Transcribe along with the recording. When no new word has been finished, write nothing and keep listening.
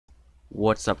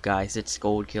What's up guys, it's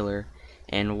Gold Killer,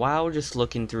 and while just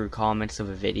looking through comments of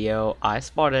a video, I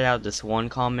spotted out this one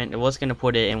comment. I was going to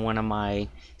put it in one of my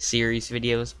series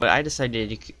videos, but I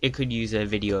decided it could use a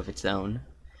video of its own.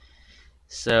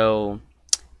 So,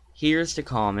 here's the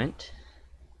comment.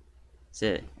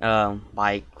 It's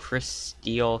by Chris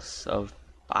Dios of,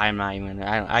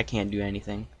 I can't do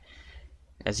anything.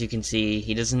 As you can see,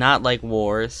 he does not like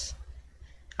wars.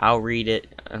 I'll read it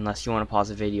unless you want to pause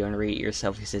the video and read it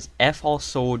yourself. He says, "F all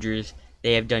soldiers,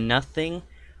 they have done nothing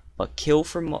but kill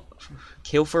for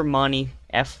money,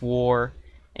 F war,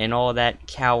 and all that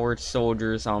coward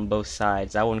soldiers on both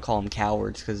sides." I wouldn't call them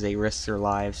cowards because they risk their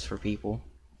lives for people.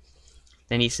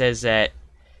 Then he says that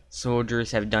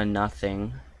soldiers have done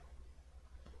nothing.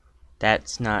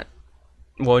 That's not,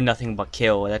 well, nothing but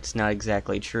kill. That's not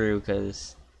exactly true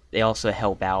because they also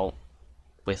help out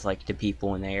with like the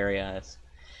people in the area. That's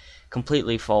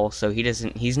completely false. So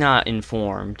he's not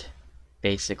informed,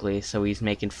 basically, so he's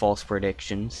making false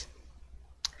predictions.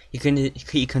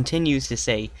 He continues to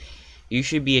say, "You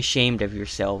should be ashamed of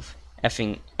yourself,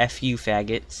 effing F you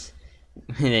faggots."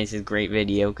 And this is a great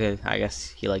video, because I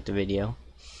guess he liked the video.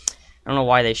 I don't know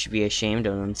why they should be ashamed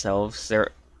of themselves.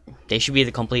 They should be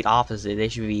the complete opposite. They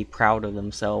should be proud of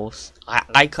themselves.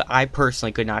 I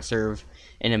personally could not serve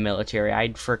in the military.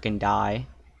 I'd frickin' die.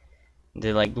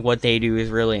 What they do is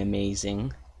really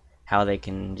amazing. How they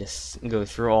can just go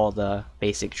through all the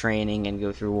basic training and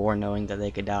go through war knowing that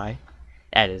they could die.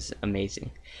 That is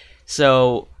amazing.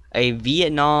 So, a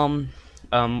Vietnam,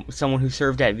 someone who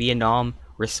served at Vietnam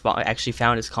actually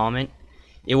found his comment.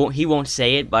 He won't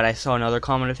say it, but I saw another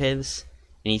comment of his,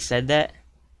 and he said that.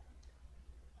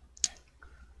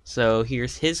 So,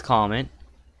 here's his comment.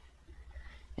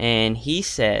 And he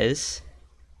says,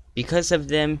 "Because of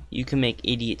them, you can make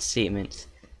idiot statements.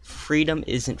 Freedom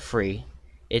isn't free.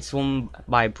 It's won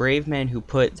by brave men who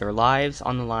put their lives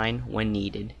on the line when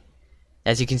needed."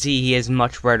 As you can see, he has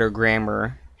much better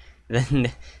grammar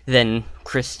than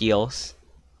Chris Dios.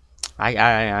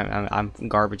 I'm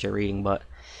garbage at reading, but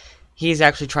he's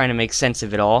actually trying to make sense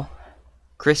of it all.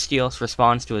 Chris Dios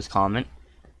responds to his comment.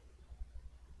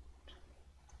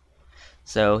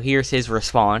 So here's his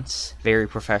response, very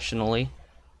professionally.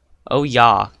 "Oh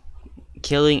yeah,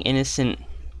 killing innocent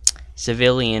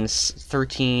civilians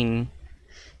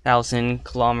 13,000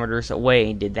 kilometers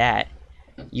away did that.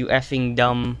 You effing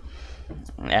dumb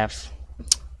F.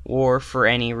 War for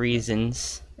any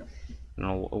reasons." I don't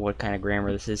know what kind of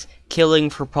grammar this is. "Killing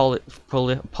for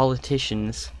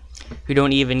politicians who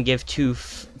don't even give two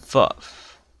fucks."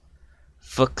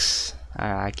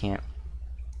 I can't.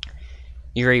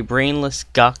 "You're a brainless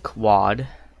guckwad."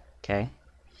 Okay.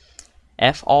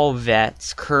 "F all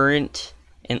vets, current,"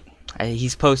 and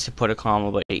he's supposed to put a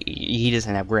comma, but he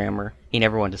doesn't have grammar. He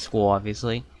never went to school,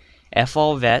 obviously. "F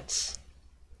all vets,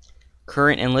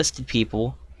 current enlisted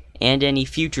people, and any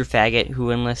future faggot who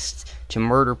enlists to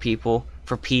murder people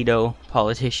for pedo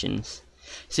politicians."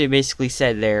 So he basically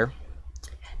said there,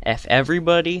 F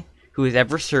everybody who has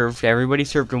ever served. Everybody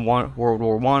served in World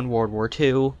War I, World War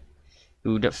II,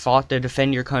 who fought to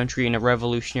defend your country in a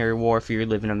Revolutionary War if you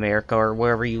live in America or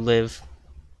wherever you live,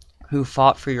 who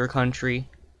fought for your country.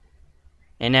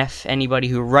 And F anybody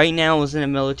who right now is in the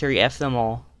military, F them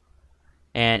all.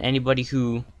 And anybody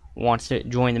who wants to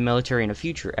join the military in the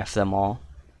future, F them all.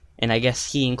 And I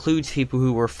guess he includes people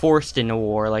who were forced into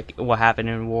war, like what happened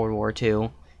in World War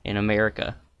II in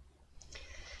America.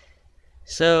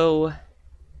 So,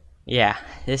 yeah,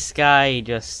 this guy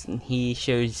he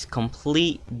shows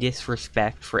complete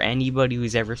disrespect for anybody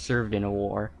who's ever served in a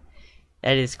war.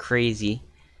 That is crazy.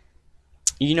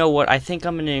 You know what? I think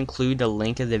I'm gonna include the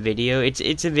link of the video.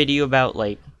 It's a video about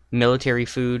like military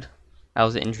food. I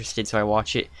was interested, so I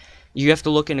watched it. You have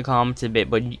to look in the comments a bit,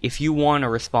 but if you want to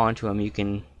respond to him, you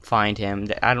can find him.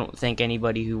 I don't think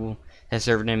anybody who has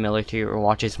served in the military or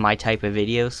watches my type of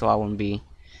video, so I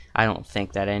don't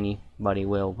think that anybody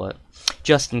will, but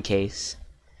just in case.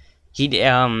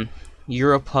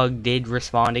 Europug did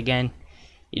respond again.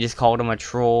 He just called him a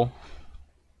troll.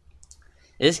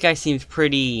 This guy seems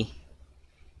pretty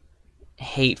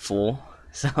hateful,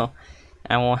 so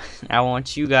I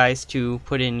want you guys to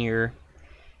put in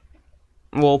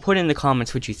the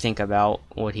comments what you think about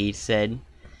what he said.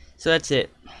 So that's it.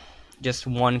 Just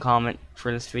one comment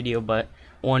for this video, but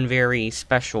one very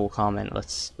special comment.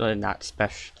 Not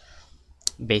special.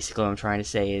 Basically, what I'm trying to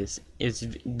say is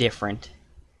different,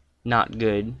 not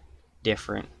good,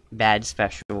 different, bad,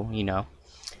 special. You know.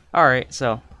 All right.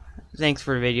 So thanks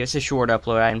for the video. It's a short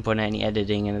upload. I didn't put any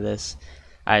editing into this.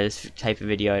 This type of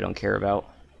video I don't care about.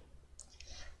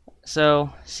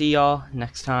 So, see y'all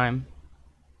next time.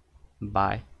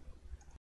 Bye.